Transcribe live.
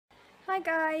Hi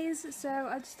guys, so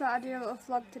I just thought I'd do a little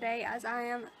vlog today as I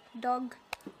am dog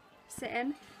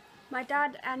sitting. My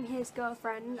dad and his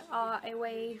girlfriend are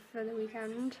away for the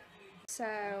weekend,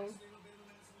 so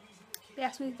they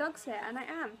asked me to dog sit and I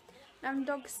am. I'm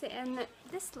dog sitting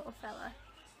this little fella,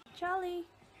 Charlie.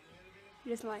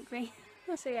 He doesn't like me.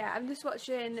 So yeah, I'm just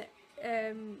watching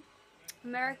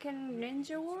American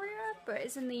Ninja Warrior, but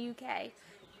it's in the UK.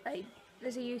 Like,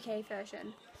 there's a UK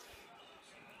version.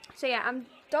 So yeah, I'm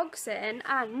dog sitting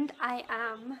and I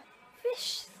am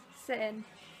fish sitting.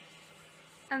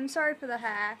 I'm sorry for the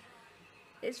hair.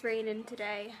 It's raining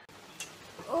today.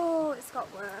 Oh, it's got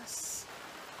worse.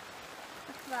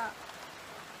 Look at that.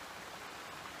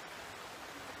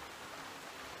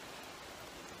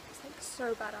 It's like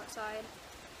so bad outside.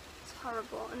 It's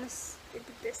horrible, and it did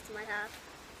this to my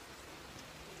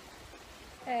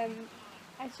hair.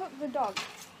 I took the dog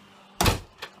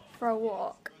for a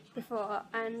walk before,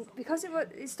 and because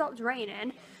it stopped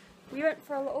raining, we went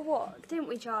for a little walk, didn't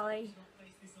we, Charlie?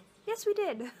 Yes, we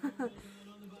did.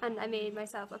 And I made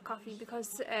myself a coffee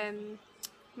because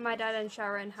my dad and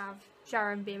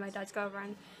Sharon being my dad's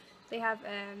girlfriend, they have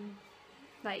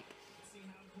like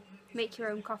make your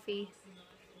own coffee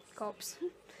cups.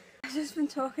 I've just been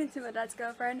talking to my dad's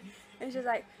girlfriend and she's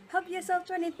like, help yourself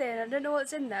to anything, I don't know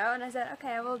what's in there, and I said, okay,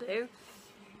 I will do.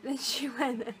 Then she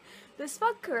went, there's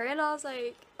vodka, and I was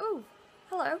like, oh,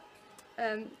 hello.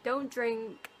 Don't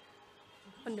drink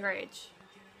underage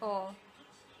or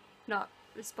not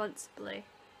responsibly.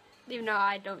 Even though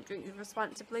I don't drink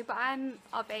responsibly, but I'm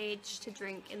of age to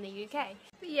drink in the UK.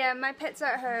 But yeah, my pets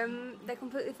are at home, they're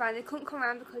completely fine. They couldn't come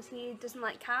around because he doesn't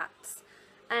like cats,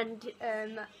 and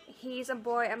he's a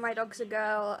boy and my dog's a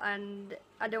girl, and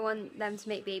I don't want them to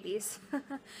make babies.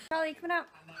 Charlie, come on out.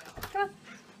 Come on.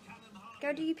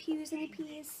 Go do your pews and your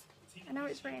peas. I know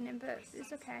it's raining, but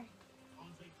it's okay.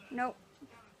 Nope.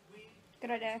 Good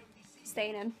idea.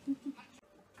 Staying in.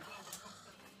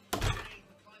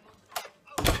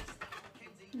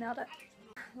 Nailed it.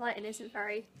 Lighting isn't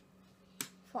very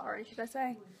flattering, should I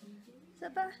say. Is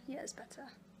that better? Yeah, it's better.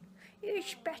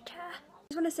 It's better. I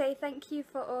just want to say thank you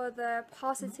for all the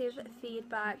positive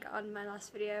feedback on my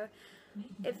last video.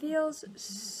 It feels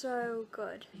so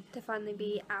good to finally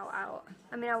be out.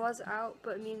 I mean, I was out,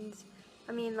 but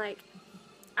I mean like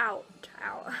out.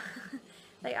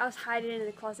 Like I was hiding in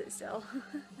the closet still.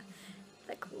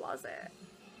 The closet.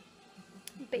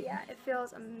 But yeah, it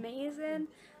feels amazing.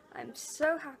 I'm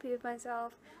so happy with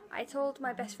myself. I told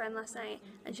my best friend last night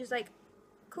and she was like,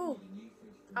 cool,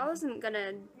 I wasn't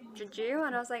gonna judge you,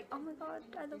 and I was like, oh my god,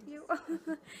 I love you.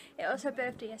 It was her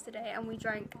birthday yesterday and we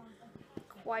drank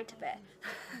quite a bit.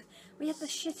 We had the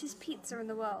shittest pizza in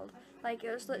the world. Like,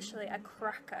 it was literally a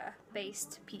cracker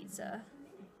based pizza.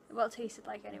 Well, it tasted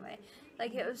like anyway.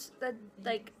 Like, it was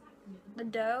the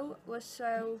dough was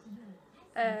so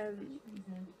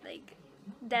like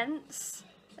dense.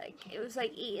 Like, it was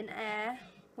like eating air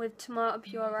with tomato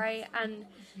puree and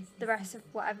the rest of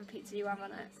whatever pizza you have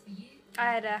on it. I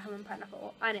had a ham and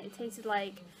pineapple and it tasted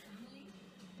like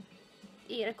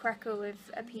eating a cracker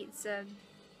with a pizza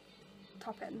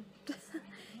topping.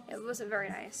 It wasn't very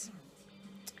nice.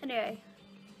 Anyway,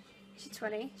 she's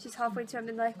 20. She's halfway to a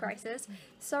midlife crisis.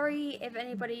 Sorry if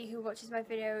anybody who watches my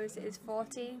videos is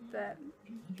 40, but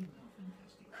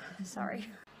sorry.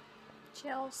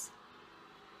 Chills.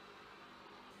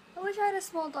 I wish I had a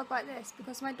small dog like this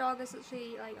because my dog is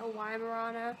actually like a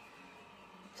Weimaraner.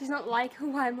 She's not like a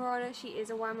Weimaraner, she is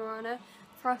a Weimaraner.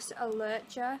 Frost a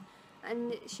Lurcher,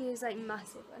 and she is like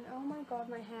massive, and oh my god,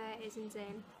 my hair is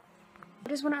insane. I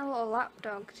just want a little lap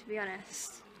dog, to be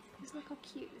honest. Just look how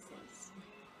cute this is.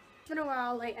 It's been a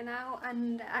while later now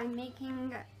and I'm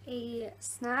making a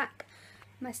snack.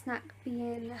 My snack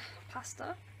being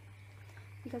pasta,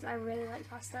 because I really like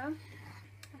pasta.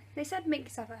 They said make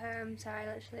yourself at home, so I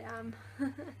literally am.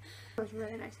 It was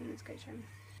really nice in this kitchen.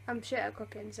 I'm shit at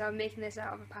cooking, so I'm making this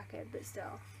out of a packet, but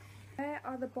still. Where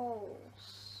are the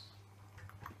balls?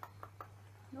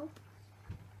 Nope.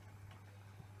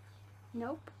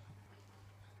 Nope.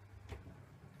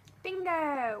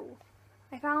 Bingo!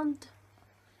 I found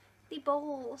the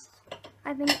balls.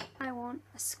 I think I want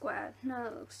a square. No,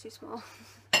 that looks too small.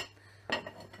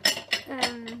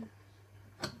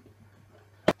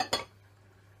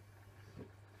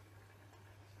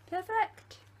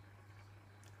 Perfect.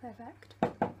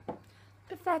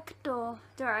 Perfecto.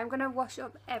 Alright, I'm gonna wash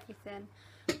up everything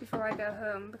before I go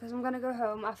home, because I'm gonna go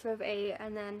home after I've ate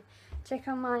and then check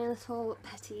on my little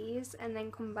petties and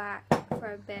then come back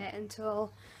for a bit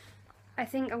until, I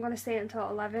think I'm gonna stay until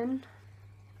 11.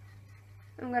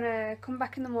 I'm gonna come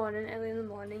back in the morning, early in the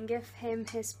morning, give him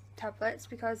his tablets,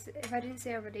 because if I didn't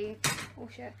say already, oh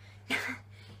shit.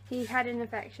 He had an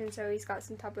infection, so he's got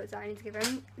some tablets that I need to give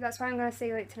him. That's why I'm gonna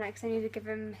stay late tonight, because I need to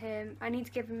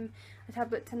give him a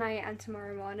tablet tonight and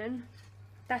tomorrow morning.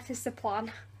 That is the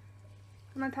plan.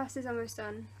 My pasta's almost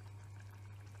done.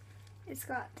 It's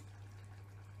got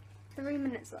 3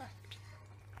 minutes left.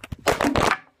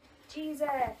 Jesus!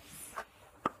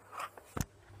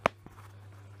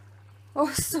 Oh,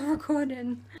 still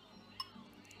recording.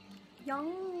 Yes.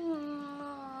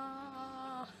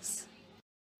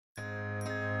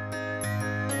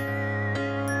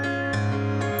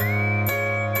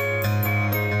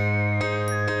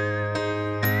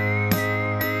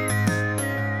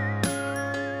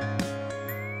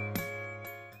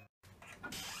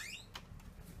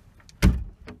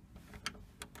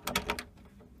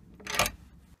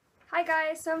 Hi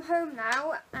guys, so I'm home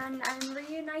now and I'm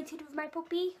reunited with my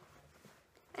puppy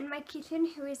and my kitten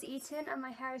who is eating, and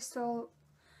my hair is still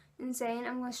insane.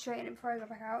 I'm going to straighten it before I go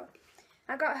back out.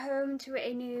 I got home to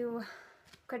a new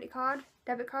debit card,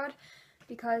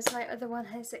 because my other one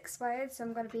has expired, so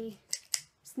I'm going to be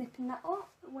snipping that off.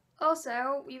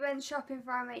 Also, we went shopping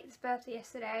for our mate's birthday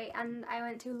yesterday and I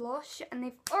went to Lush, and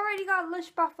they've already got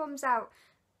Lush bath bombs out.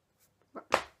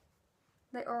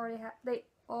 They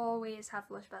always have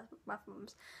Lush bath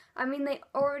bombs. I mean, they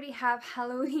already have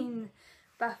Halloween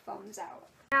bath bombs out.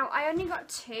 Now, I only got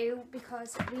 2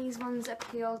 because these ones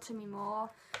appeal to me more.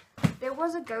 There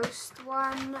was a ghost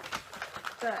one,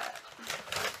 but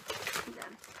yeah.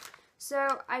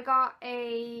 So I got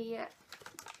a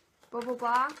bubble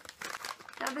bar.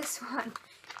 Now this one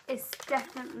is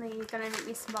definitely gonna make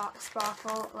me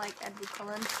sparkle like Edward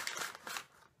Cullen.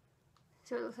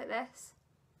 So it looks like this.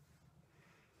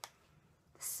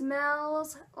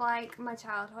 Smells like my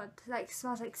childhood. Like,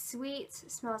 smells like sweets.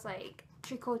 It smells like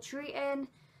trick or treating.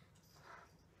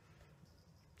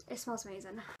 It smells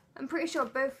amazing. I'm pretty sure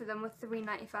both of them were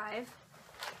 $3.95.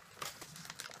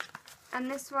 And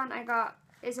this one I got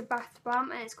is a bath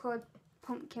bomb, and it's called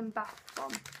Pumpkin Bath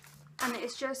Bomb. And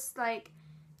it's just like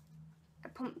a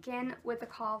pumpkin with a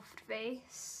carved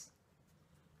face.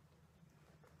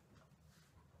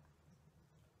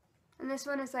 And this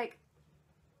one is like,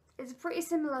 it's a pretty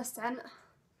similar scent,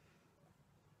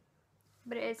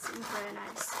 but it's really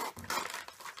nice.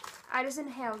 I just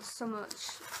inhaled so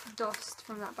much dust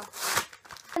from that bath.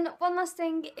 And one last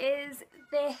thing is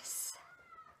this,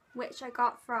 which I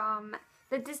got from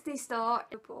the Disney store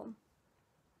in Liverpool.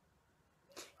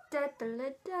 Da, da, da,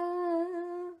 da.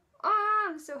 Oh,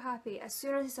 I'm so happy. As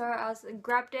soon as I saw it, I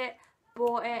grabbed it,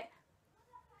 bought it.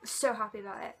 So happy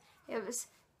about it. It was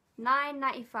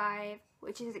 $9.95,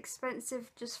 which is expensive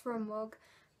just for a mug,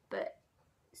 but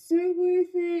so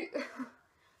worth it.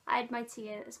 I had my tea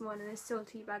in it this morning. There's still a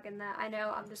tea bag in there. I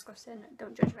know, I'm disgusting.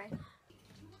 Don't judge me.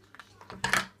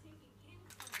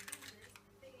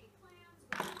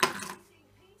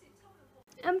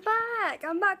 I'm back.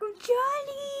 I'm back with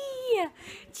Charlie.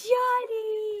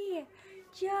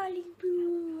 Charlie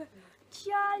Boo.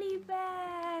 Charlie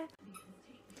Bear.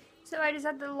 So I just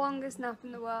had the longest nap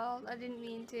in the world. I didn't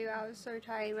mean to. I was so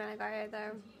tired when I got here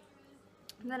though.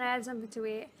 And then I had something to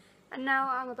eat. And now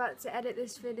I'm about to edit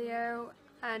this video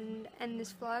and end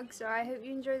this vlog. So I hope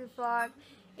you enjoy the vlog.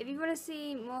 If you want to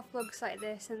see more vlogs like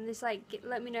this, and just like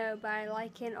let me know by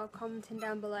liking or commenting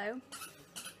down below.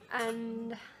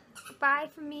 And bye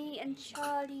from me and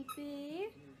Charlie Bear.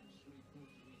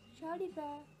 Charlie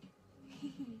Bear.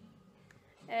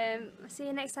 See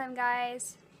you next time,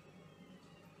 guys.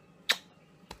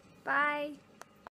 Bye.